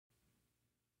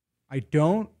I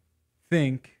don't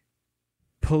think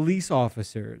police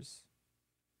officers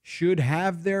should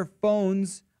have their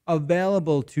phones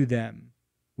available to them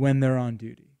when they're on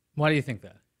duty. Why do you think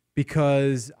that?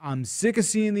 Because I'm sick of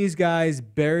seeing these guys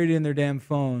buried in their damn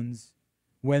phones.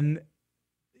 When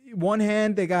one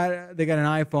hand they got an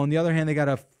iPhone, the other hand they got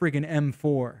a freaking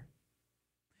M4.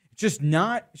 It's just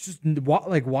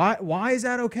like why is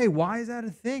that okay? Why is that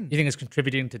a thing? You think it's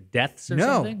contributing to deaths or no,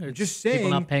 something? Or just saying people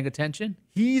not paying attention?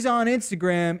 He's on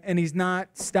Instagram and he's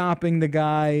not stopping the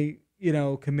guy,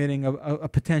 committing a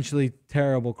potentially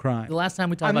terrible crime. The last time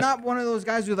we talked I'm about... not one of those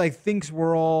guys who like thinks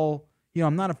we're all,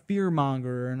 I'm not a fear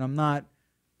monger and I'm not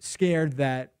scared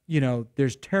that,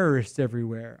 there's terrorists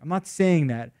everywhere. I'm not saying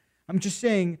that. I'm just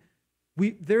saying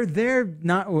they're there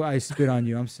not. Oh, I spit on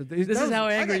you. This is how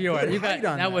angry you are.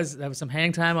 That was some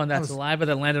hang time on that saliva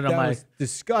that landed on my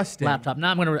disgusting laptop.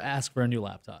 Now I'm going to ask for a new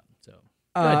laptop. So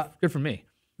good for me.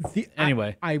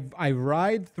 Anyway, I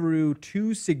ride through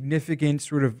two significant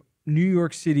sort of New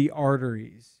York City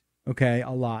arteries. Okay,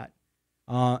 a lot,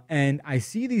 and I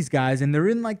see these guys, and they're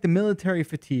in like the military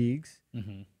fatigues,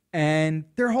 and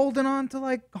they're holding on to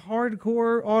like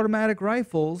hardcore automatic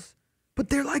rifles. But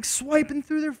they're like swiping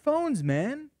through their phones,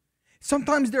 man.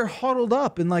 Sometimes they're huddled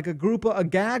up in like a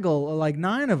gaggle of like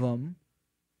 9 of them,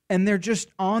 and they're just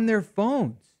on their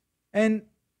phones. And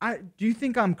do you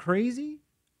think I'm crazy?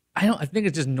 I think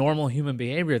it's just normal human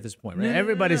behavior at this point, right?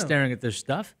 Everybody's staring at their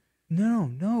stuff.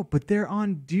 No, but they're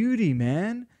on duty,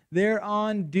 man. They're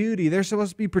on duty. They're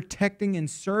supposed to be protecting and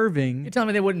serving. You're telling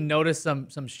me they wouldn't notice some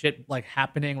shit like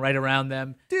happening right around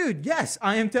them? Dude, yes,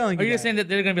 I am telling you. Are you saying that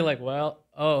they're going to be like,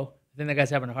 I think that guy's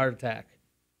having a heart attack.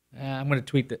 I'm going to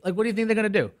tweet that. Like, what do you think they're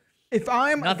going to do? If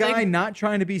I'm a guy not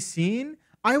trying to be seen,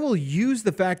 I will use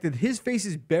the fact that his face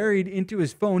is buried into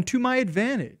his phone to my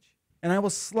advantage. And I will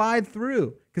slide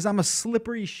through because I'm a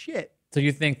slippery shit. So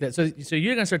you think that, so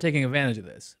you're going to start taking advantage of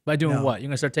this by doing what? You're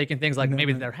going to start taking things like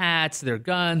maybe their hats, their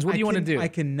guns. What do you want to do? I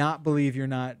cannot believe you're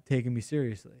not taking me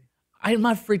seriously. I'm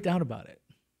not freaked out about it.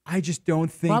 I just don't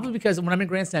think. Probably because when I'm in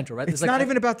Grand Central, right? It's not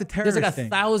even about the terrorist thing. There's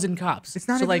like 1,000 cops. It's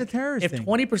not even the terrorist thing. If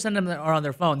 20% of them are on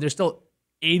their phone, there's still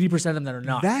 80% of them that are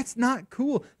not. That's not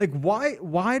cool. Like,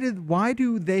 why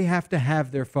do they have to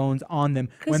have their phones on them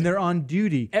when they're on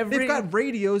duty? They've got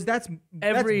radios. That's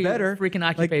better. Every freaking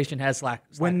occupation has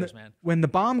slackers, man. When the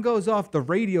bomb goes off, the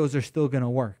radios are still gonna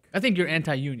work. I think you're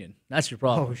anti-union. That's your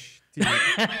problem. Oh, dude.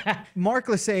 Mark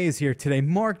Lassay is here today.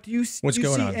 Mark, do you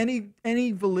see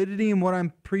any validity in what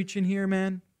I'm preaching here,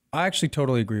 man? I actually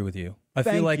totally agree with you. I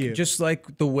feel like just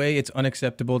like the way it's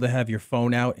unacceptable to have your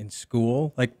phone out in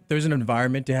school, like there's an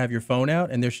environment to have your phone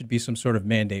out, and there should be some sort of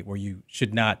mandate where you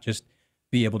should not just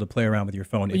be able to play around with your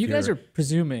phone. Well, you guys are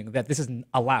presuming that this isn't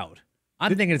allowed.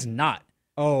 I'm thinking it's not.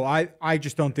 Oh, I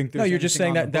just don't think there's. No, you're just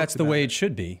saying that that's the way it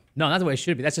should be. No, not the way it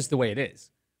should be. That's just the way it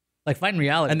is. Like fighting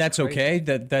reality. And that's okay?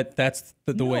 That's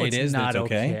the way it is? Not that's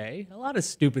okay? A lot of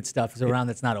stupid stuff is around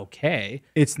that's not okay.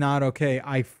 It's not okay.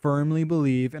 I firmly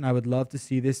believe, and I would love to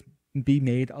see this be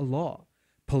made a law.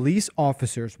 Police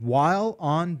officers, while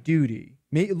on duty,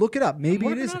 look it up. Maybe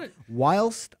it is.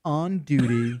 Whilst on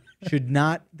duty,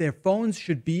 their phones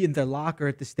should be in their locker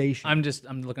at the station.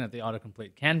 I'm looking at the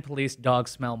autocomplete. Can police dog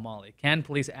smell Molly? Can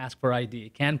police ask for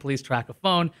ID? Can police track a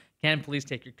phone? Can police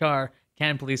take your car?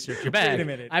 Can police search your bag? Wait a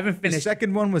minute. I haven't finished. The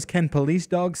second one was, can police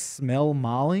dogs smell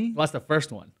Molly? Well, that's the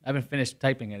first one. I haven't finished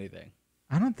typing anything.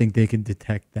 I don't think they can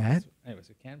detect that. Anyway,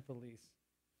 so can police...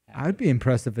 I'd be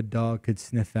impressed if a dog could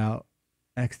sniff out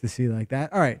ecstasy like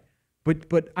that. All right.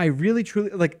 But I really, truly,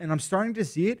 like, and I'm starting to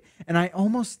see it, and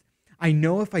I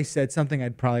know if I said something,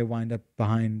 I'd probably wind up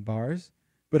behind bars,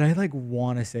 but I, like,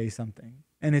 want to say something.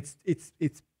 And it's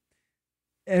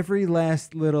every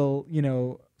last little,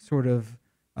 sort of,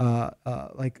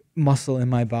 like, muscle in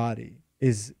my body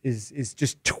is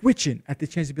just twitching at the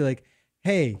chance to be like,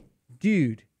 hey,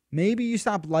 dude, maybe you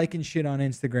stop liking shit on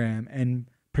Instagram and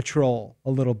patrol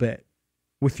a little bit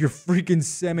with your freaking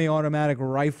semi-automatic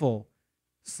rifle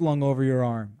slung over your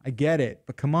arm. I get it,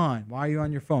 but come on, why are you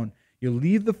on your phone? You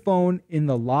leave the phone in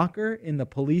the locker, in the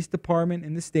police department,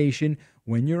 in the station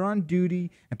when you're on duty,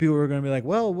 and people are going to be like,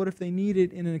 well, what if they need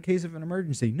it in a case of an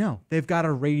emergency? No, they've got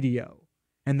a radio,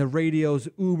 and the radio's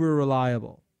uber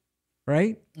reliable,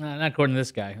 right? Not according to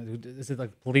this guy. This is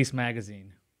like Police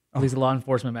Magazine, Police Law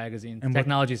Enforcement Magazine, and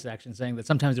technology section, saying that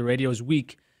sometimes the radio is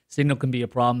weak. Signal can be a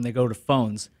problem. They go to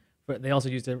phones. But they also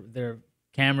use their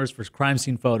cameras for crime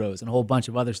scene photos and a whole bunch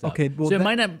of other stuff. Okay, well, so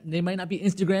they might not be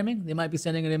Instagramming. They might be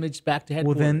sending an image back to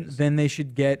headquarters. Well, then they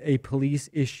should get a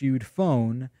police-issued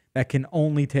phone that can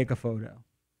only take a photo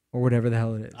or whatever the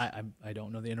hell it is. I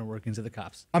don't know the inner workings of the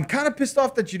cops. I'm kind of pissed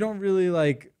off that you don't really,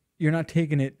 like, you're not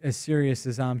taking it as serious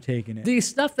as I'm taking it. The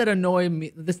stuff that annoy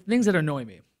me, the things that annoy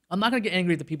me, I'm not gonna get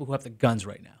angry at the people who have the guns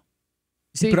right now.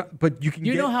 See, but you can.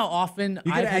 You know how often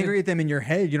you get angry at them in your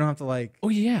head. You don't have to like. Oh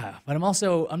yeah, but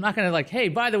I'm not gonna like. Hey,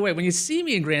 by the way, when you see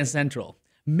me in Grand Central,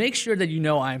 make sure that you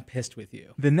know I'm pissed with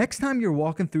you. The next time you're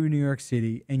walking through New York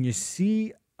City and you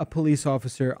see a police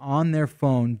officer on their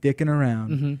phone dicking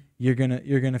around, you're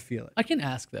gonna feel it. I can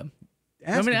ask them.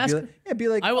 Ask them, ask? Be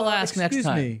like, I will ask next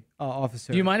time. Excuse me,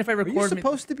 officer. Do you mind if I record? Are you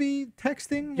supposed to be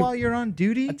texting while you're on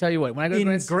duty? I'll tell you what. When I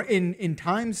go to in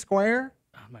Times Square.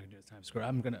 I'm not gonna do it at Times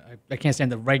Square. I can't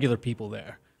stand the regular people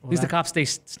there. At least the cops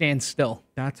stand still.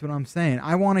 That's what I'm saying.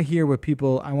 I want to hear what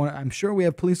people. I'm sure we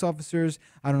have police officers.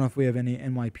 I don't know if we have any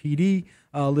NYPD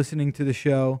listening to the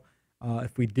show.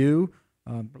 If we do,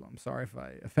 I'm sorry if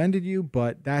I offended you,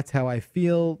 but that's how I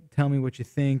feel. Tell me what you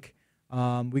think.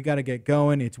 We got to get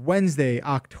going. It's Wednesday,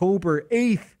 October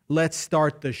 8th. Let's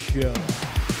start the show.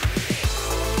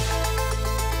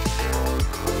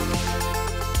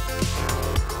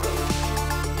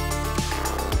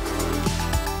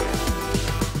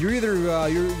 You're either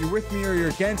you're with me or you're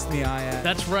against me, Ayaz.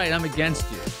 That's right. I'm against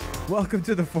you. Welcome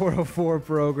to the 404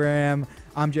 program.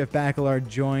 I'm Jeff Bachelard,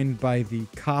 joined by the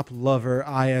cop lover,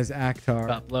 Ayaz Akhtar.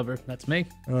 Cop lover. That's me.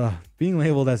 Being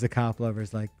labeled as a cop lover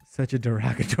is like such a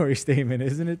derogatory statement,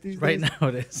 isn't it? These right days? Now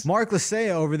it is. Mark Lasea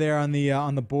over there on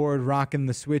the board, rocking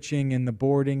the switching and the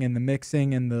boarding and the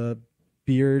mixing and the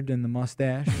beard and the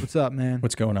mustache. What's up, man?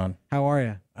 What's going on? How are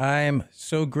you? I'm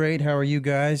so great. How are you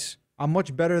guys? I'm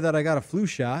much better that I got a flu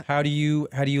shot. How do you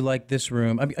like this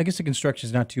room? I guess the construction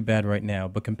is not too bad right now,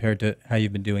 but compared to how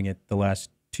you've been doing it the last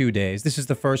 2 days, this is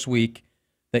the first week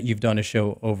that you've done a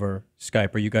show over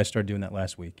Skype, or you guys started doing that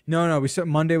last week? No.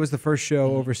 Monday was the first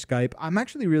show over Skype. I'm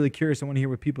actually really curious. I want to hear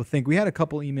what people think. We had a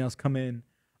couple emails come in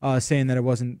saying that it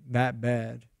wasn't that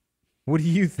bad. What do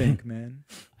you think, man?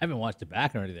 I haven't watched it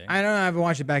back or anything. I don't know. I haven't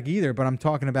watched it back either, but I'm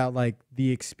talking about like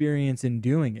the experience in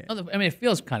doing it. I mean, it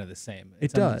feels kind of the same.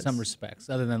 It does. In some respects,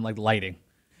 other than like lighting.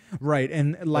 Right,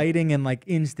 and lighting and like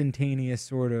instantaneous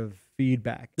sort of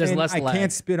feedback. There's and less lag. I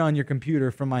can't spit on your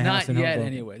computer from my house in Not yet,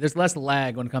 Hoboken. anyway. There's less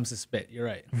lag when it comes to spit. You're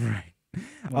right.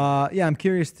 Right. Yeah, I'm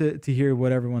curious to hear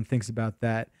what everyone thinks about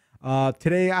that.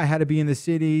 Today I had to be in the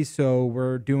city, so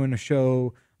we're doing a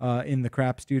show in the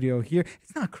crap studio here.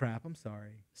 It's not crap. I'm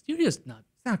sorry. Studio's not.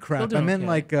 It's not crap. I meant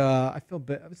like I feel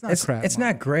bad. It's not crap. It's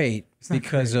not great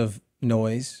because of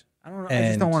noise. I don't know. I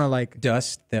just don't want to like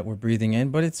dust that we're breathing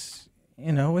in, but it's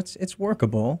it's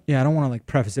workable. Yeah, I don't want to like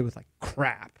preface it with like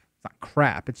crap. It's not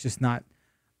crap. It's just not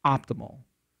optimal.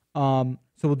 So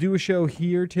we'll do a show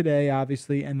here today,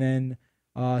 obviously, and then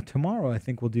tomorrow I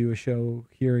think we'll do a show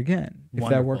here again if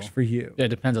that works for you. Yeah, it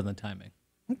depends on the timing.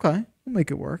 Okay, we'll make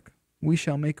it work. We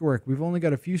shall make it work. We've only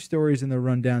got a few stories in the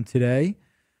rundown today,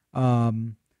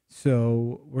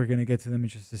 so we're gonna get to them in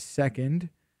just a second.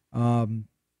 I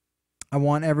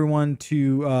want everyone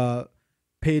to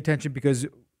pay attention because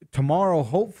tomorrow,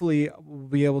 hopefully, we'll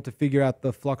be able to figure out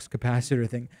the flux capacitor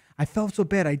thing. I felt so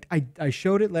bad. I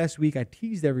showed it last week. I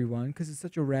teased everyone because it's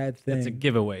such a rad thing. It's a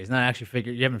giveaway. It's not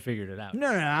actually you haven't figured it out. No,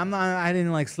 I'm not. I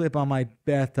didn't like slip on my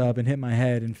bathtub and hit my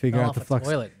head and figure out the flux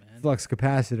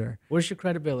capacitor. Where's your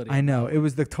credibility? I know. It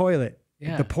was the toilet.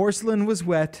 Yeah. The porcelain was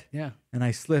wet. Yeah. And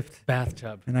I slipped.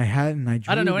 Bathtub. And I drew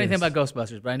I don't know anything about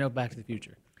Ghostbusters, but I know Back to the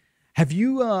Future. Have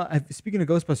you, speaking of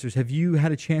Ghostbusters, have you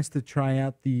had a chance to try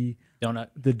out the donut?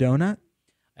 The donut?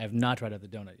 I have not tried out the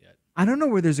donut yet. I don't know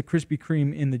where there's a Krispy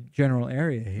Kreme in the general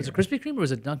area here. Was it Krispy Kreme or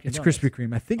was it Dunkin' It's Donuts? Krispy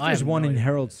Kreme. I think there's one in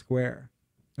Herald Square.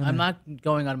 I'm not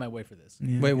going out of my way for this.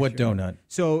 Yeah, wait, what donut?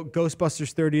 So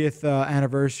Ghostbusters 30th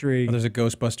anniversary. Oh, there's a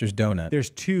Ghostbusters donut. There's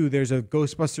two. There's a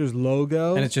Ghostbusters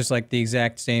logo. And it's just like the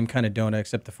exact same kind of donut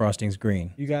except the frosting's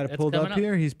green. You got it pulled up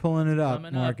here? He's pulling it up,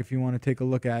 Mark, if you want to take a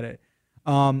look at it.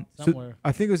 Somewhere. So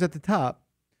I think it was at the top.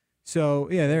 So,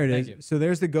 yeah, there it is. So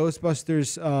there's the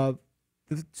Ghostbusters.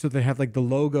 So they have like the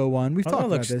logo one. We've talked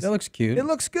about this. That looks cute. It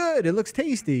looks good. It looks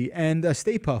tasty. And a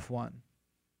Stay Puft one,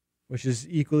 which is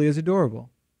equally as adorable.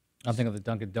 I'm thinking of the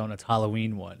Dunkin' Donuts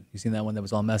Halloween one. You seen that one that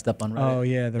was all messed up on Reddit? Oh,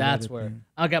 yeah. That's Reddit where thing.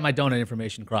 I got my donut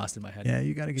information crossed in my head. Yeah,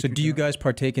 you got to get So do you guys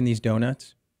partake in these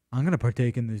donuts? I'm going to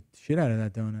partake in the shit out of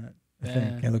that donut. I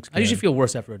think. It looks good. I usually feel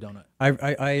worse after a donut.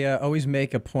 I always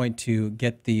make a point to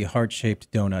get the heart-shaped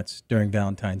donuts during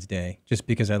Valentine's Day, just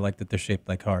because I like that they're shaped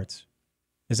like hearts.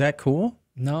 Is that cool?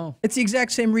 No. It's the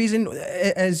exact same reason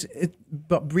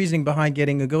reasoning behind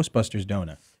getting a Ghostbusters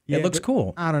donut. Yeah, it looks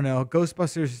cool. I don't know.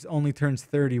 Ghostbusters only turns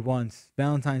 30 once.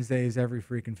 Valentine's Day is every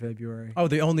freaking February. Oh,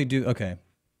 they only do. Okay.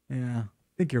 Yeah.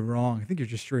 I think you're wrong. I think you're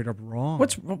just straight up wrong.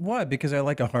 What? Because I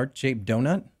like a heart-shaped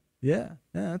donut? Yeah.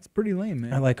 Yeah, that's pretty lame,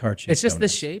 man. I like heart-shaped It's just the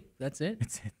donuts. shape. That's it.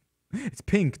 It's it. It's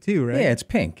pink too, right? Yeah, it's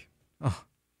pink. Oh,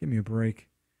 give me a break.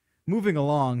 Moving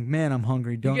along, man, I'm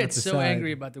hungry. You Donuts get so aside.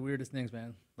 angry about the weirdest things,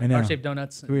 man. I Like know. heart-shaped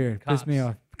donuts. It's weird. Piss me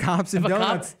off. Cops and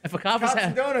donuts. If a cop Cops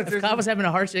and donuts, if a cop was having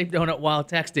a heart-shaped donut while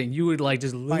texting, you would like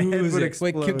just My head lose would it.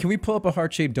 explode. Wait, can we pull up a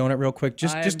heart-shaped donut real quick,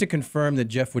 just to confirm that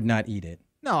Jeff would not eat it?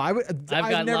 No, I've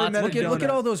got never lots met of a Look at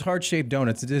donut. all those heart-shaped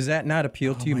donuts. Does that not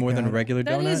appeal to you my more than a God. regular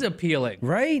That donut? is appealing.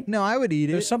 Right? No, I would eat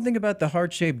it. There's something about the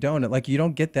heart-shaped donut, like you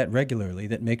don't get that regularly,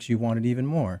 that makes you want it even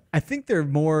more. I think they're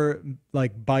more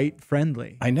like bite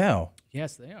friendly. I know.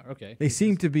 Yes, they are. Okay. They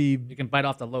seem to be. You can bite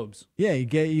off the lobes. Yeah, you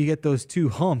get those two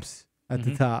humps at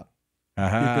the top. Get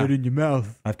Aha. that in your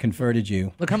mouth. I've converted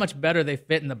you. Look how much better they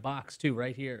fit in the box too,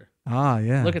 right here. Ah,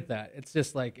 yeah. Look at that. It's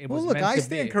just like it was Well, look, meant I to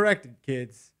stand be. corrected,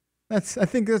 kids. I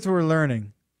think that's what we're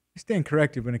learning. I stand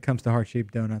corrected when it comes to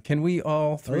heart-shaped donuts. Can we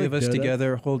all three like of us donuts.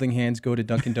 together, holding hands, go to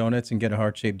Dunkin' Donuts and get a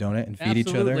heart-shaped donut and feed each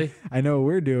other? Absolutely. I know what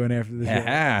we're doing after the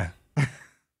show.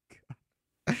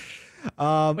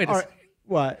 Aha. Wait, All right.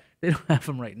 What? They don't have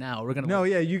them right now. We're gonna. No,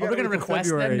 yeah, you got. We're gonna request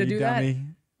them to do that.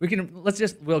 We can.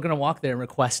 We're gonna walk there and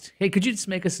request. Hey, could you just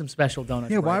make us some special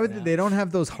donuts? Yeah, why right would now? they don't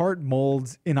have those heart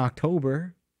molds in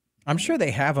October? I'm sure they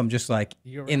have them just like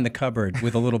You're in the cupboard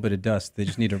with a little bit of dust. They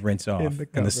just need to rinse off in the the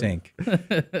cupboard. sink.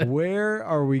 Where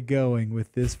are we going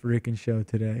with this freaking show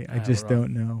today? I just we're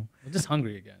don't know. I'm just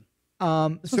hungry again.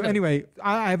 So anyway,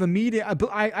 I have a meeting.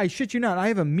 I shit you not. I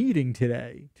have a meeting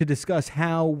today to discuss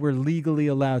how we're legally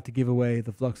allowed to give away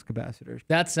the flux capacitors.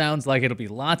 That sounds like it'll be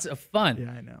lots of fun.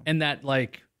 Yeah, I know. In that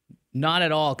like not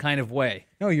at all kind of way.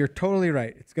 No, you're totally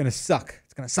right. It's gonna suck.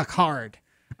 It's gonna suck hard.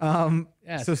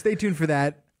 Yes. So stay tuned for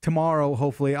that. Tomorrow,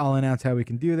 hopefully, I'll announce how we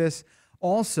can do this.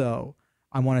 Also,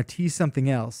 I want to tease something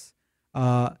else.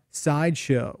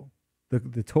 Sideshow,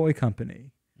 the toy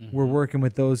company. We're working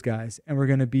with those guys, and we're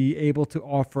going to be able to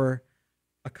offer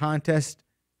a contest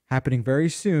happening very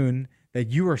soon that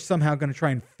you are somehow going to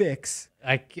try and fix.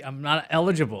 I'm not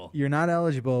eligible. You're not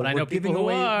eligible. But I know people who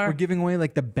are. We're giving away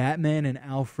like the Batman and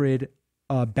Alfred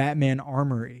Batman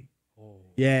Armory.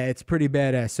 Yeah, it's pretty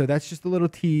badass. So that's just a little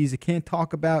tease. I can't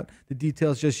talk about the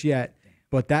details just yet,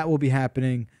 but that will be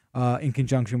happening in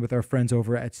conjunction with our friends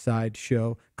over at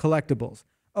Sideshow Collectibles.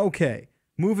 Okay,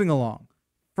 moving along.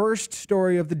 First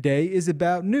story of the day is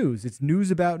about news. It's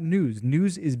news about news.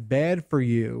 News is bad for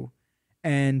you.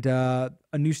 And a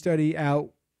new study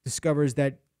out discovers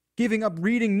that giving up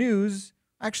reading news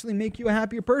actually make you a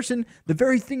happier person, the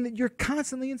very thing that you're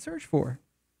constantly in search for.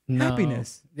 No.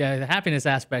 Happiness. Yeah, the happiness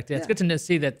aspect. Yeah, it's good to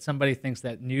see that somebody thinks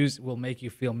that news will make you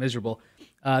feel miserable.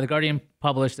 The Guardian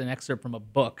published an excerpt from a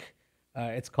book.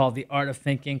 It's called The Art of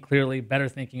Thinking, Clearly, Better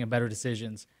Thinking and Better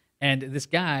Decisions. And this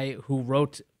guy who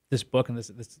wrote this book and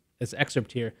this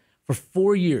excerpt here, for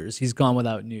 4 years, he's gone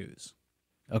without news.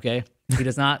 Okay? He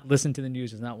does not listen to the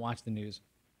news, does not watch the news.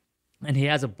 And he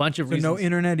has a bunch of reasons. No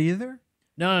internet either?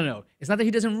 No. It's not that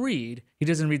he doesn't read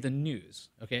the news.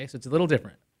 Okay? So it's a little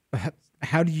different.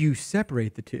 How do you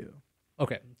separate the two?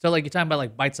 Okay, so like you're talking about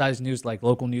like bite-sized news, like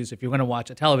local news. If you're going to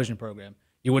watch a television program,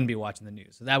 you wouldn't be watching the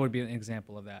news. So that would be an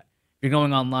example of that. If you're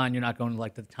going online, you're not going to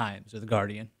like the Times or the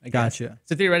Guardian. I guess. Gotcha.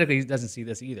 So theoretically, he doesn't see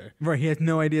this either. Right, he has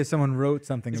no idea someone wrote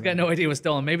something. He's got no idea it was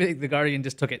stolen. Maybe the Guardian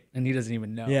just took it and he doesn't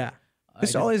even know. Yeah.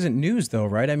 This all isn't news, though,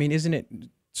 right? I mean, isn't it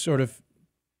sort of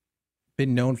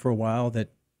been known for a while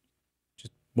that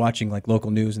just watching like local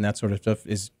news and that sort of stuff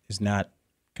is not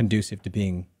conducive to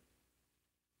being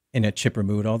in a chipper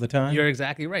mood all the time? You're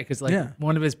exactly right, because like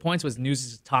one of his points was news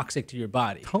is toxic to your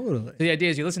body. Totally. So the idea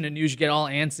is you listen to news, you get all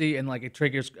antsy, and like it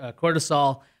triggers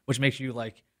cortisol, which makes you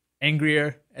like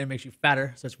angrier and it makes you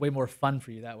fatter. So it's way more fun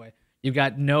for you that way. You've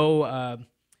got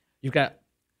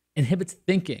inhibits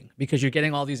thinking because you're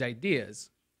getting all these ideas.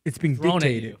 It's being thrown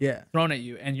dictated. at you, thrown at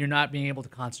you, and you're not being able to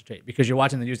concentrate because you're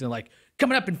watching the news and like,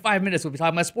 coming up in 5 minutes we'll be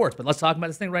talking about sports, but let's talk about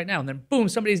this thing right now. And then boom,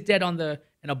 somebody's dead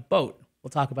in a boat. We'll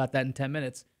talk about that in 10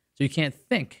 minutes. So you can't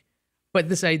think. But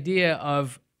this idea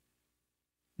of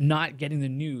not getting the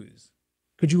news,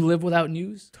 could you live without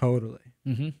news? Totally.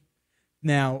 Mm-hmm.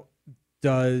 Now,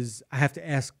 I have to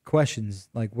ask questions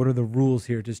like, what are the rules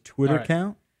here? Does Twitter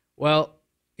count? Well,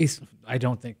 I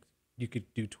don't think you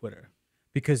could do Twitter.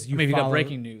 Because you if you follow, got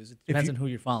breaking news, it depends on who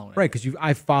you're following. Right, because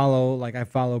I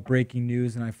follow breaking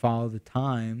news and I follow the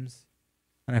Times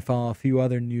and I follow a few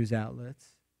other news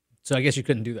outlets. So I guess you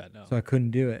couldn't do that, no. So I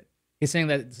couldn't do it. He's saying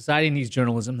that society needs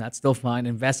journalism. That's still fine.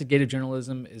 Investigative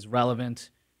journalism is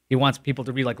relevant. He wants people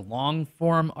to read like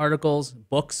long-form articles.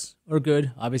 Books are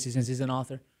good, obviously, since he's an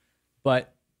author.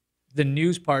 But the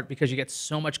news part, because you get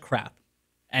so much crap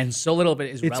and so little of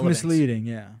it is relevant. It's misleading,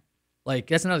 yeah. Like,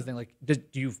 that's another thing. Like, do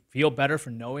you feel better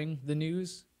for knowing the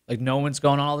news? Like knowing what's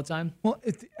going on all the time? Well,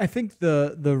 I think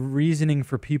the reasoning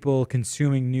for people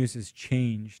consuming news has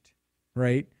changed,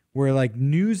 right? Where like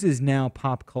news is now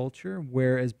pop culture,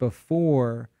 whereas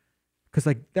before, because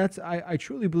like I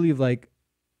truly believe like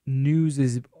news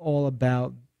is all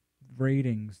about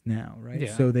ratings now, right?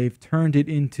 Yeah. So they've turned it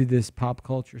into this pop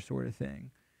culture sort of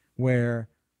thing where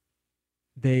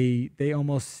they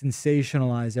almost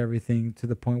sensationalize everything to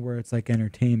the point where it's like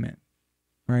entertainment,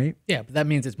 right? Yeah, but that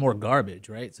means it's more garbage,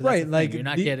 right? So that's Right, the like thing. You're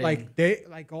not getting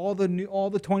like all the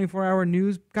 24-hour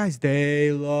news guys,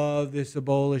 they love this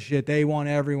Ebola shit. They want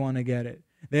everyone to get it.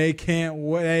 They can't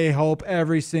wait. They hope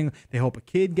they hope a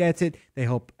kid gets it. They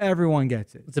hope everyone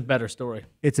gets it. It's a better story.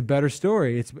 It's a better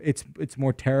story. It's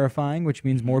more terrifying, which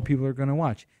means more people are going to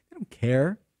watch. They don't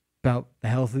care about the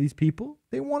health of these people.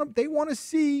 They want to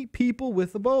see people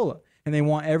with Ebola, and they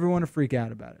want everyone to freak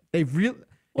out about it. They really.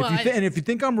 Well, if you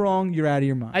think I'm wrong, you're out of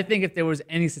your mind. I think if there was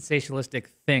any sensationalistic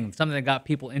thing, something that got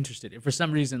people interested, if for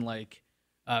some reason like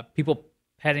people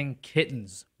petting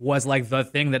kittens was like the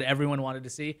thing that everyone wanted to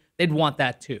see, they'd want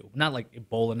that too. Not like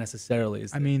Ebola necessarily.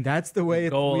 I mean, that's the way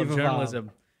goal we've of journalism.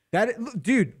 Evolved.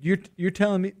 Dude, you're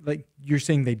telling me like you're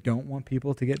saying they don't want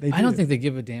people to get. I don't think they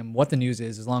give a damn what the news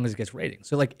is as long as it gets ratings.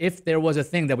 So like, if there was a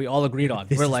thing that we all agreed on,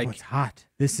 we're like, what's hot.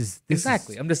 This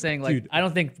exactly. I'm just saying, like, dude. I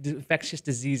don't think infectious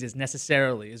diseases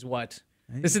necessarily is what.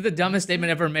 This is the dumbest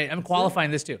statement ever made. I'm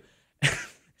qualifying this too.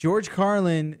 George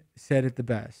Carlin said it the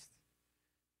best.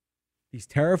 These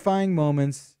terrifying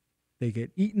moments, they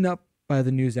get eaten up by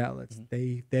the news outlets.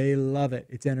 Mm-hmm. They love it.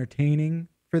 It's entertaining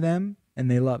for them, and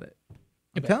they love it.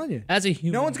 I'm telling you. As a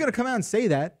human, no one's going to come out and say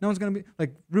that. No one's going to be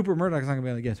like Rupert Murdoch's not going to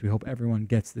be like, yes, we hope everyone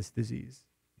gets this disease.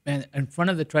 And in front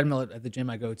of the treadmill at the gym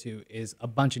I go to is a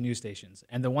bunch of news stations.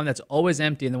 And the one that's always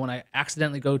empty and the one I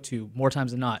accidentally go to more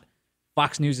times than not,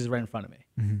 Fox News is right in front of me.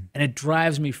 Mm-hmm. And it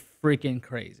drives me freaking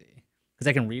crazy because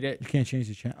I can read it. You can't change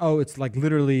the channel. Oh, it's like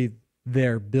literally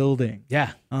their building.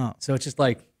 Yeah. Oh. So it's just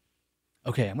like,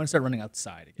 okay, I'm going to start running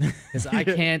outside again because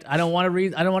I don't want to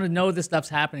read. I don't want to know this stuff's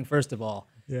happening, first of all.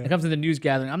 Yeah. When it comes to the news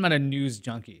gathering, I'm not a news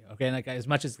junkie. Okay. Like as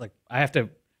much as like I have to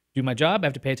do my job, I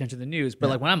have to pay attention to the news. But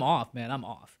like when I'm off, man, I'm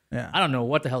off. Yeah. I don't know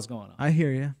what the hell's going on. I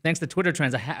hear you. Thanks to Twitter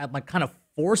trends, I'm like kind of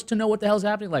forced to know what the hell's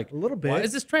happening. Like a little bit. Why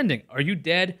is this trending? Are you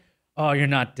dead? Oh, you're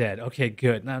not dead. Okay,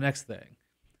 good. Now next thing,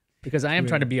 because I am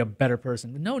trying to be a better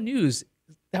person. But no news.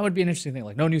 That would be an interesting thing.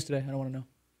 Like no news today. I don't want to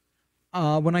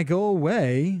know. When I go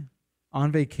away on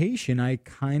vacation, I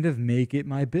kind of make it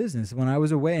my business. When I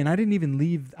was away, and I didn't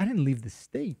leave the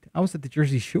state. I was at the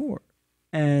Jersey Shore,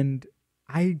 and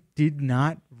I did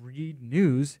not read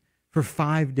news for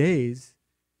 5 days,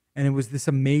 and it was this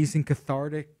amazing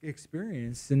cathartic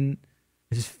experience, and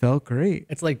it just felt great.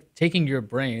 It's like taking your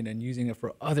brain and using it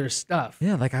for other stuff.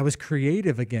 Yeah, like I was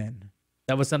creative again.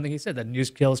 That was something he said, that news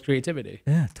kills creativity.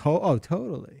 Yeah,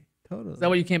 totally. Is that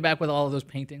why you came back with all of those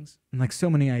paintings? And like so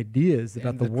many ideas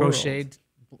about the world. Crocheted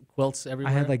quilts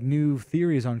everywhere. I had like new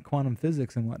theories on quantum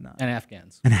physics and whatnot. And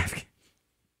Afghans.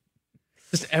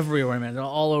 Just everywhere, man. They're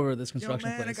all over this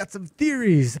construction place. I got some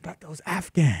theories about those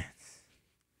Afghans.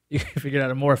 You figured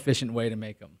out a more efficient way to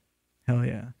make them. Hell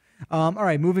yeah. All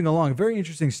right, moving along. Very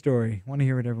interesting story. Want to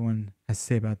hear what everyone has to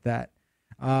say about that.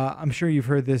 I'm sure you've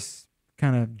heard this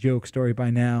kind of joke story by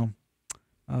now.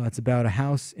 It's about a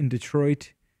house in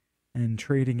Detroit and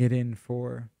trading it in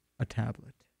for a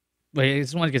tablet. Wait, he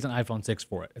just wants to get an iPhone 6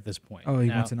 for it at this point. Oh, he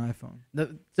wants an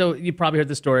iPhone. So you probably heard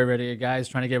the story already. A guy's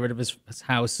trying to get rid of his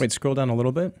house. Wait, scroll down a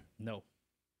little bit. No.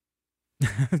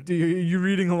 Are you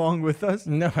reading along with us?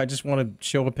 No, I just want to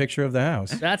show a picture of the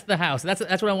house. That's the house. That's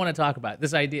what I want to talk about.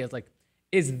 This idea is like,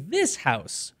 is this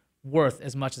house worth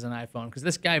as much as an iPhone? Because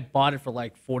this guy bought it for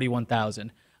like $41,000.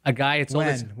 A guy had sold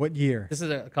When? What year? This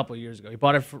is a couple of years ago. He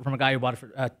bought it from a guy who bought it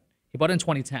for. He bought it in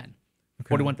 2010.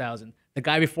 Okay. $41,000. The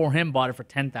guy before him bought it for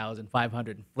 $10,500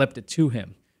 and flipped it to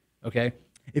him. Okay.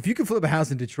 If you can flip a house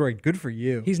in Detroit, good for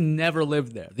you. He's never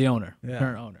lived there. The owner,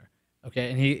 current owner. Okay,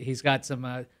 and he's got some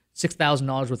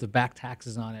 $6,000 worth of back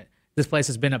taxes on it. This place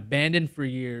has been abandoned for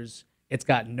years. It's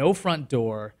got no front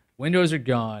door. Windows are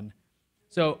gone.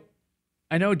 So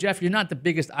I know, Jeff, you're not the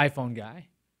biggest iPhone guy.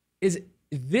 Is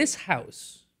this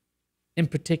house in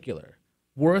particular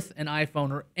worth an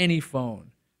iPhone or any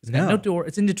phone? It's got no door.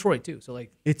 It's in Detroit too. So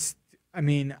like,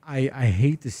 I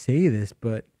hate to say this,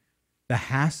 but the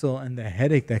hassle and the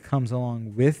headache that comes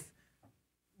along with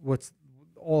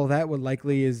all that what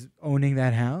likely is owning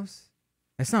that house,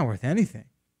 that's not worth anything.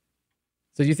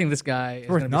 So you think this guy is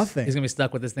worth nothing? He's gonna be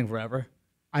stuck with this thing forever?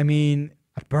 I mean,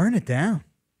 burn it down.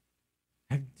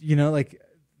 Like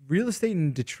real estate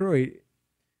in Detroit,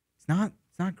 it's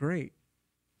not great.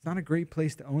 It's not a great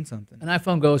place to own something. An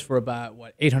iPhone goes for about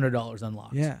what, $800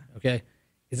 unlocked. Yeah. Okay.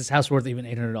 Is this house worth even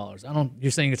 $800?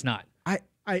 You're saying it's not.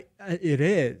 It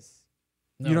is.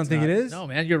 No, you don't think not. it is? No,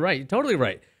 man, you're right. You're totally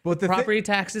right. But the property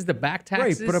taxes, the back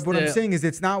taxes. Right, but what I'm saying is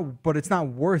it's not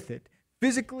worth it.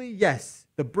 Physically, yes.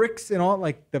 The bricks and all,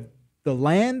 like the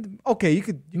land, okay, you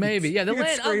could maybe, yeah. The you could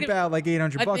land, scrape out like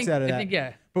 $800 out of that.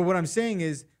 Yeah. But what I'm saying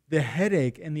is the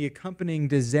headache and the accompanying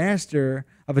disaster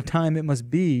of a time it must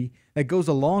be that goes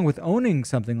along with owning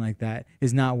something like that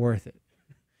is not worth it.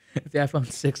 If the iPhone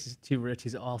 6 is too rich,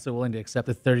 he's also willing to accept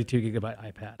a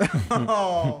 32-gigabyte iPad.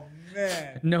 Oh,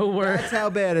 man. No word. That's how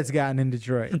bad it's gotten in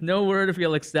Detroit. No word if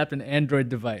you'll accept an Android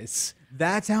device.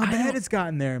 That's how bad it's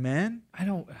gotten there, man.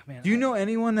 Man. Do you know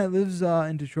anyone that lives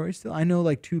in Detroit still? I know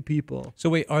like 2 people. So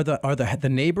wait, are the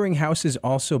neighboring houses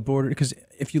also boarded? Because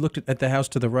if you looked at the house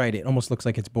to the right, it almost looks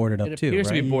like it's boarded up too, right? It appears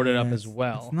to be boarded up as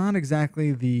well. It's not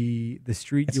exactly the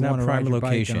street it's you want to ride your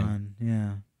location. bike on. Yeah.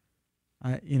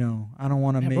 I don't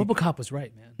want to make. RoboCop was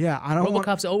right, man. Yeah, I don't.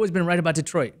 RoboCop's always been right about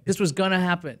Detroit. This was gonna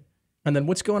happen. And then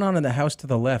what's going on in the house to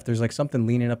the left? There's like something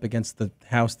leaning up against the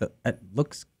house that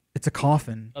looks. It's a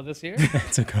coffin. Oh, this here?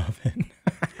 It's a coffin.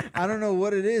 I don't know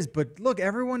what it is, but look,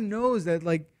 everyone knows that,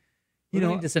 like, you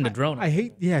know, need to send a drone. I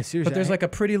hate. Yeah, seriously. But there's like a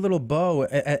pretty little bow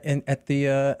at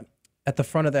the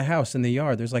front of the house in the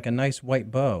yard. There's like a nice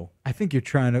white bow. I think you're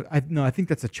trying to. I think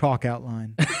that's a chalk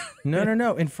outline.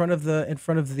 No. In front of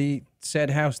the said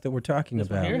house that we're talking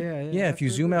about. Yeah. If you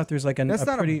zoom out, there's like that's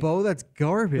not a bow. That's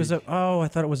garbage. I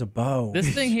thought it was a bow.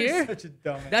 This thing here. Such a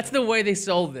dumb. That's the way they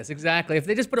sold this. Exactly. If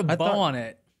they just put a bow on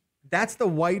it. That's the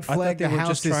white flag the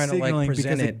house is signaling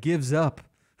because it gives up.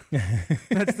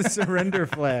 That's the surrender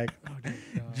flag. Oh,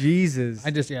 Jesus.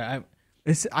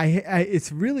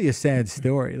 It's really a sad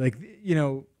story. Like,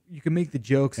 you can make the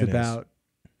jokes about,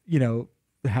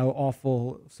 how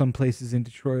awful some places in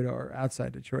Detroit or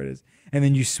outside Detroit is, and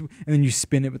then you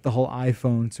spin it with the whole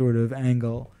iPhone sort of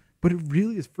angle. But it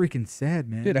really is freaking sad,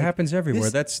 man. Dude, it happens everywhere.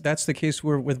 That's the case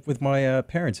with my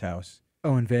parents' house.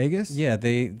 Oh, in Vegas? Yeah,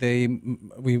 they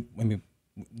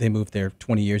moved there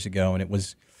 20 years ago, and it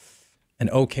was an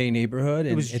okay neighborhood.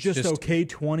 It was just okay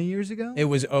 20 years ago? It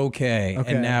was okay,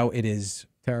 and now it is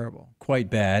terrible, quite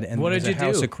bad. And what there's did you a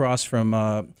house do? Across from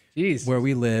where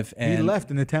we live. And he left,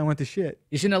 and the town went to shit.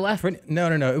 You shouldn't have left.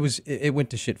 No. It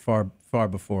went to shit far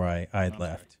before I had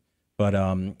left. But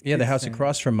the house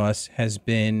across from us has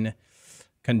been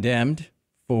condemned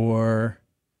for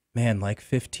like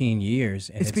 15 years.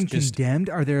 And it's been condemned?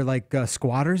 Are there like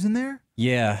squatters in there?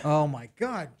 Yeah. Oh my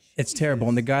God. It's terrible.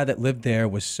 And the guy that lived there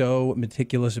was so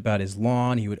meticulous about his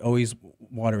lawn. He would always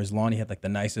water his lawn. He had like the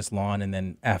nicest lawn. And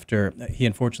then after he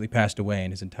unfortunately passed away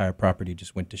and his entire property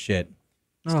just went to shit.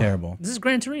 It's terrible. This is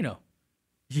Gran Torino.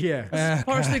 Yeah. This is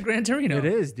partially Gran Torino. It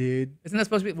is, dude. Isn't that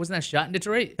supposed to be, wasn't that shot in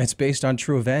Detroit? It's based on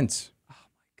true events.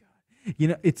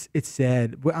 It's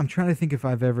sad. I'm trying to think if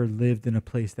I've ever lived in a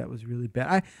place that was really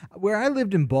bad. Where I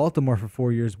lived in Baltimore for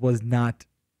 4 years was not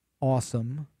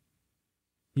awesome.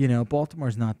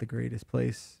 Baltimore's not the greatest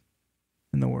place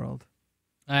in the world.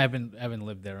 I haven't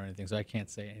lived there or anything, so I can't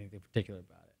say anything particular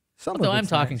about it. Although I'm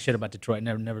talking shit about Detroit,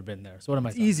 never been there. So what am I?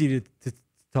 It's easy to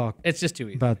talk. It's just too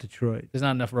easy about Detroit. There's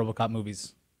not enough RoboCop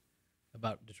movies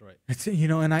about Detroit. It's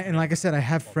and like I said, I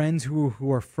have friends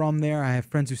who are from there. I have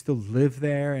friends who still live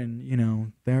there,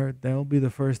 and they'll be the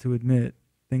first to admit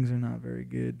things are not very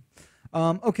good.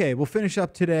 Okay, we'll finish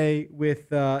up today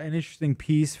with an interesting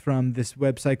piece from this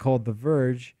website called The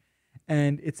Verge,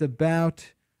 and it's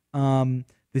about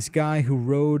this guy who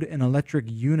rode an electric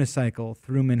unicycle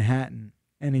through Manhattan,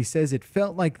 and he says it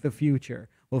felt like the future.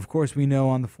 Well, of course, we know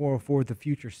on the 404 the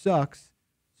future sucks.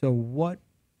 So what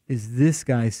is this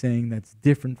guy saying that's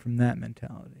different from that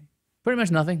mentality? Pretty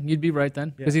much nothing. You'd be right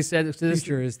then, because he said the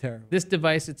future is terrible. This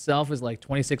device itself is like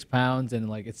 26 pounds, and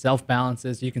like it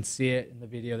self-balances. You can see it in the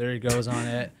video. There he goes on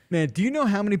it. Man, do you know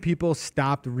how many people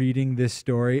stopped reading this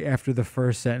story after the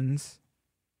first sentence?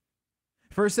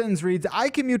 First sentence reads, "I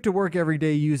commute to work every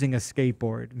day using a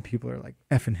skateboard," and people are like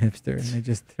effing hipster, and they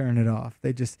just turn it off.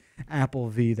 They just Apple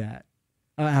V that,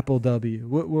 Apple W.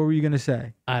 What were you gonna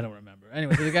say? I don't remember.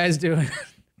 Anyway, so the guy's doing.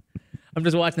 I'm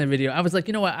just watching that video. I was like,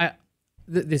 you know what?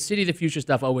 The City of the Future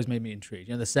stuff always made me intrigued.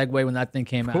 The Segway when that thing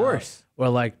came out. Of course. Or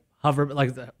like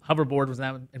the hoverboard was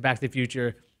that in Back to the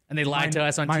Future, and they lied to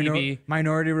us on TV.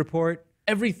 Minority Report.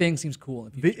 Everything seems cool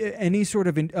in the future. Any sort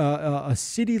of a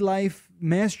city life,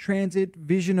 mass transit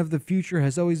vision of the future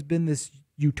has always been this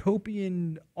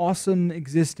utopian, awesome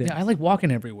existence. Yeah, I like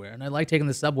walking everywhere, and I like taking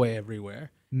the subway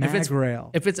everywhere.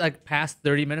 Rail. If it's like past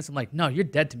 30 minutes, I'm like, no, you're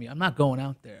dead to me. I'm not going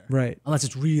out there. Right. Unless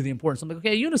it's really important. So I'm like,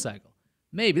 okay, a unicycle.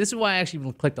 maybe this is why I actually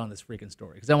even clicked on this freaking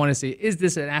story, because I want to see, is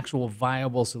this an actual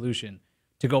viable solution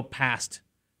to go past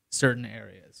certain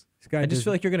areas? I just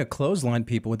feel like you're going to clothesline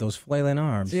people with those flailing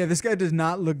arms. Yeah, this guy does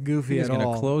not look goofy at all. He's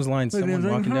going to clothesline someone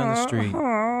walking down the street.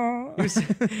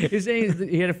 He was saying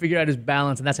he had to figure out his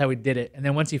balance, and that's how he did it. And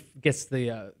then once he gets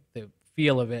the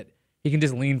feel of it, he can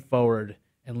just lean forward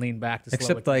and lean back to slow it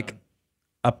down. Except like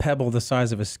a pebble the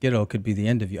size of a Skittle could be the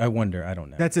end of you. I wonder. I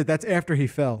don't know. That's it. That's after he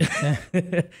fell.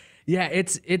 Yeah,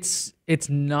 it's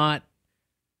not.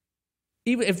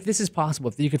 Even if this is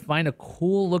possible, if you could find a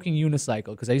cool looking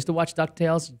unicycle, because I used to watch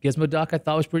DuckTales, Gizmo Duck I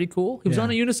thought was pretty cool. He was on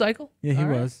a unicycle. Yeah, he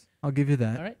was. I'll give you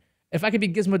that. All right. If I could be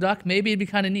Gizmo Duck, maybe it'd be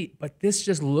kind of neat. But this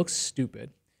just looks stupid.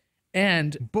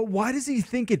 But why does he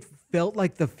think it felt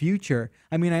like the future?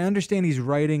 I mean, I understand he's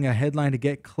writing a headline to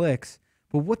get clicks,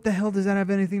 but what the hell does that have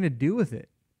anything to do with it?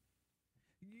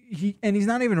 He's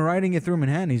not even writing it through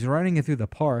Manhattan. He's writing it through the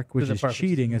park, which is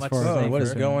cheating as far as what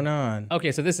is going on?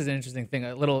 Okay, so this is an interesting thing.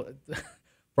 A little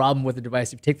problem with the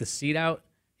device. If you take the seat out,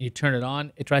 you turn it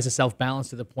on, it tries to self-balance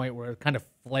to the point where it kind of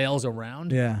flails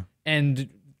around. Yeah. And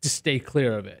to stay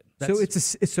clear of it. So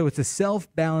it's a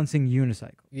self-balancing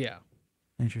unicycle. Yeah.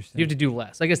 Interesting. You have to do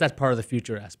less. I guess that's part of the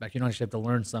future aspect. You don't actually have to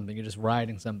learn something. You're just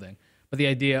riding something. But the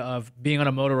idea of being on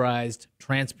a motorized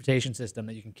transportation system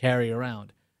that you can carry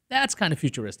around, that's kind of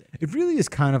futuristic. It really is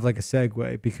kind of like a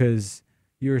Segway, because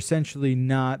you're essentially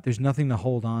not, there's nothing to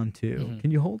hold on to. Mm-hmm.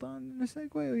 Can you hold on in a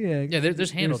Segway? Oh, yeah. Yeah,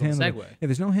 there's handles in a Segway. Yeah,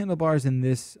 there's no handlebars in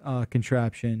this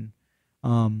contraption.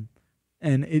 And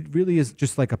it really is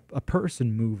just like a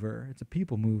person mover. It's a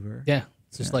people mover. Yeah.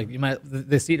 It's just like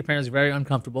the seat apparently is very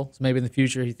uncomfortable. So maybe in the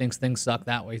future he thinks things suck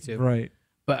that way too. Right.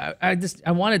 But I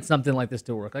wanted something like this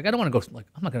to work. Like I don't want to go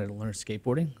I'm not going to learn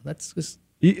skateboarding. That's just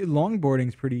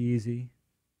longboarding's pretty easy.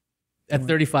 At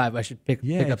 35, I should pick up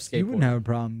skateboarding. You wouldn't have a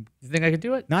problem. You think I could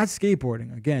do it? Not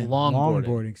skateboarding. Again,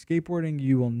 longboarding. Skateboarding,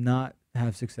 you will not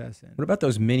have success in. What about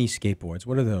those mini skateboards?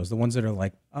 What are those? The ones that are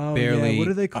like barely. Yeah. What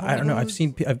are they called? I don't know.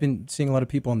 I've been seeing a lot of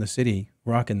people in the city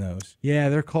rocking those. Yeah,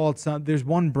 they're called some. There's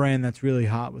one brand that's really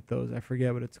hot with those. I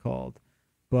forget what it's called,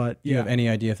 but Do you have any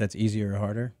idea if that's easier or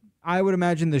harder? I would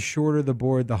imagine the shorter the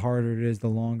board, the harder it is. The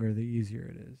longer, the easier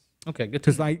it is. Okay, good.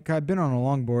 Because I've been on a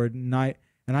longboard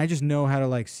and I just know how to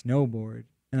like snowboard,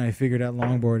 and I figured out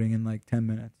longboarding in like 10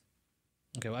 minutes.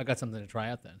 Okay, well, I got something to try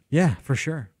out then. Yeah, for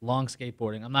sure. Long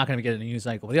skateboarding. I'm not going to get a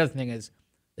unicycle. But the other thing is,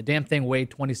 the damn thing weighed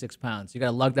 26 pounds. You got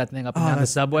to lug that thing up and down the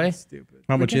subway. That's stupid.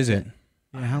 How much is it?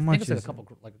 Yeah, how much I think it's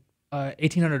like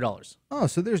 $1,800. Oh,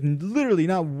 so there's literally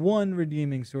not one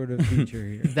redeeming sort of feature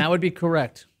here. That would be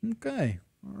correct. Okay,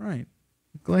 all right.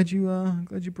 Glad you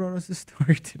brought us this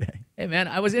story today. Hey man,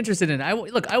 I was interested in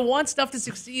it. Look, I want stuff to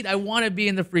succeed. I want to be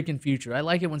in the freaking future. I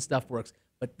like it when stuff works,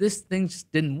 but this thing just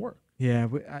didn't work. Yeah,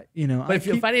 but But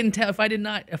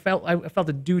I felt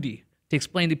a duty to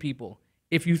explain to people,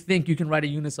 if you think you can ride a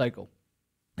unicycle,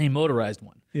 a motorized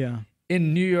one,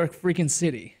 in New York freaking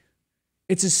city,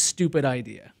 it's a stupid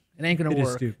idea. It ain't gonna work. It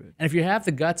is stupid. And if you have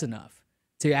the guts enough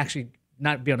to actually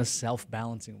not be on a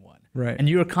self-balancing one, right, and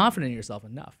you're confident in yourself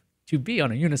enough to be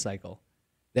on a unicycle,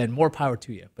 then more power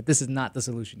to you. But this is not the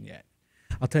solution yet.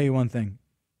 I'll tell you one thing.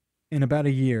 In about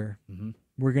a year,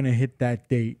 we're gonna hit that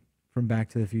date from Back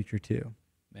to the Future 2.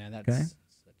 Man, that's okay.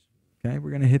 Okay,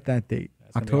 we're gonna hit that date,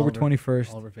 October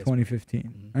 21st,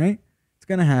 2015. All right, it's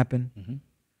gonna happen,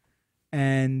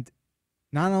 and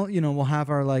not all, we'll have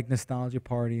our like nostalgia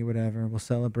party, whatever. We'll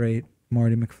celebrate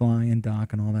Marty McFly and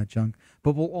Doc and all that junk,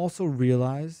 but we'll also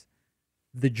realize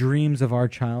the dreams of our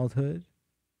childhood.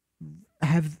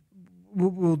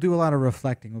 We'll do a lot of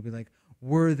reflecting. We'll be like,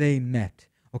 were they met?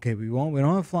 Okay, we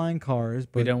don't have flying cars,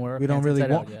 but we don't really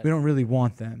want them. We don't really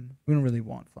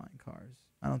want flying cars.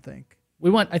 I don't think.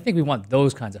 I think we want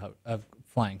those kinds of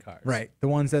flying cars. Right. The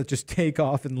ones that just take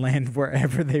off and land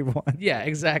wherever they want. Yeah,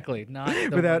 exactly. Not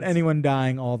without anyone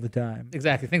dying all the time.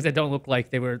 Exactly. Things that don't look like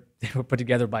they were put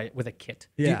together with a kit.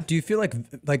 Yeah. Do you feel like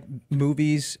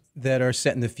movies that are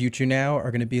set in the future now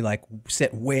are going to be like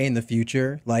set way in the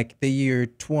future, like the year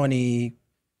 20?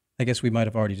 I guess we might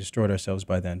have already destroyed ourselves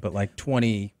by then, but like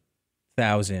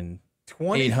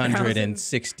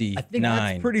 20,869. I think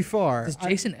that's pretty far. Does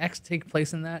Jason X take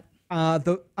place in that?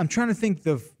 I'm trying to think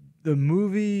the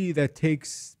movie that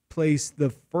takes place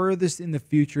the furthest in the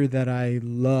future that I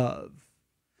love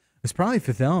is probably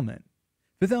Fifth Element.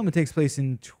 Fifth Element takes place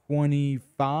in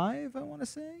 25, I want to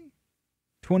say.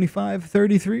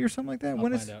 2533 or something like that.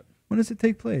 When does it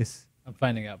take place? I'm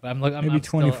finding out, but I'm maybe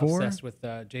 24. Still obsessed with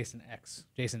Jason X,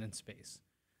 Jason in Space.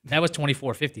 That was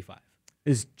 2455.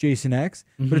 Is Jason X,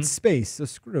 but it's space, so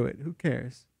screw it. Who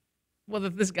cares? Well,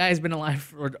 this guy's been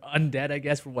alive or undead, I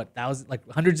guess, for what,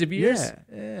 hundreds of years?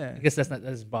 Yeah. I guess that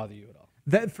doesn't bother you at all.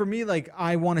 That for me, like,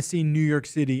 I want to see New York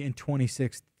City in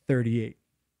 2638.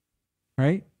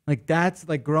 Right? Like, that's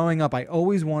like growing up, I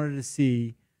always wanted to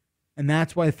see, and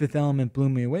that's why Fifth Element blew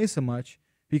me away so much,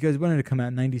 because when did it come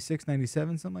out? 96,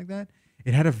 97, something like that?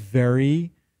 It had a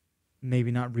very,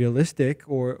 maybe not realistic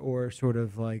or sort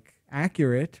of like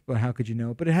accurate, but how could you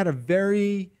know? But it had a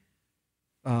very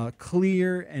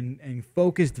clear and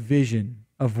focused vision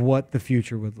of what the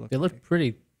future would look like. It looked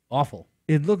pretty awful.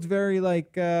 It looked very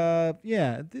like, it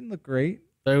didn't look great.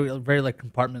 Very like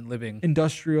compartment living.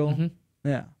 Industrial. Mm-hmm.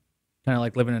 Yeah. Kind of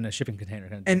like living in a shipping container.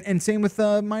 And same with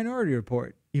Minority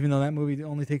Report, even though that movie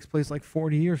only takes place like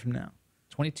 40 years from now.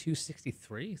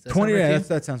 2263? 20, yeah,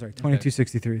 that sounds right.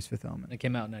 2263 is Fifth Element. It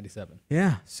came out in 97.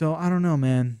 Yeah, so I don't know,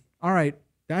 man. All right,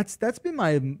 that's been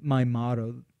my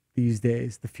motto these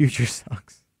days. The future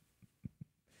sucks.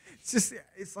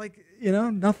 It's like,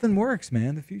 nothing works,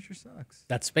 man. The future sucks.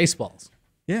 That's Spaceballs.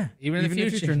 Yeah, even in the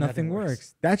future nothing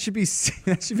works. That should be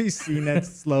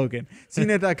CNET's slogan.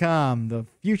 CNET.com. The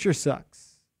future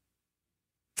sucks.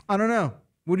 I don't know.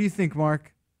 What do you think,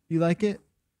 Mark? You like it?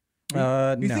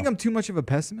 No. You think I'm too much of a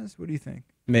pessimist? What do you think?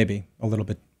 Maybe a little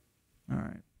bit. All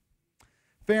right.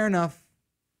 Fair enough.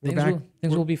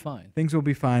 Things will be fine. Things will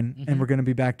be fine, and we're going to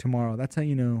be back tomorrow. That's how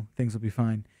you know things will be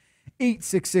fine.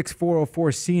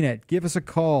 866-404-CNET. Give us a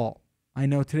call. I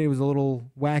know today was a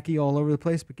little wacky all over the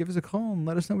place, but give us a call and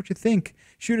let us know what you think.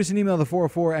 Shoot us an email,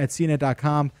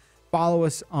 the404@cnet.com. Follow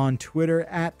us on Twitter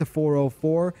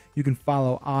 @the404. You can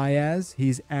follow Ayaz.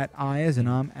 He's @Ayaz, and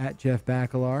I'm @Jeff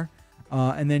Bacalar.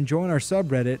 And then join our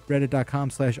subreddit,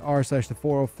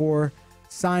 reddit.com/r/the404.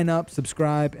 Sign up,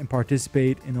 subscribe, and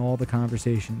participate in all the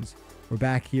conversations. We're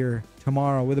back here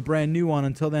tomorrow with a brand new one.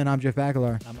 Until then, I'm Jeff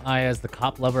Bacalar. I'm Ayaz, the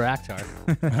cop lover actor.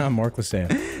 I'm Mark Lassam.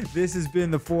 This has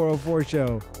been the 404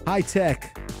 Show. High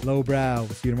tech, low brow.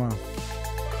 We'll see you tomorrow.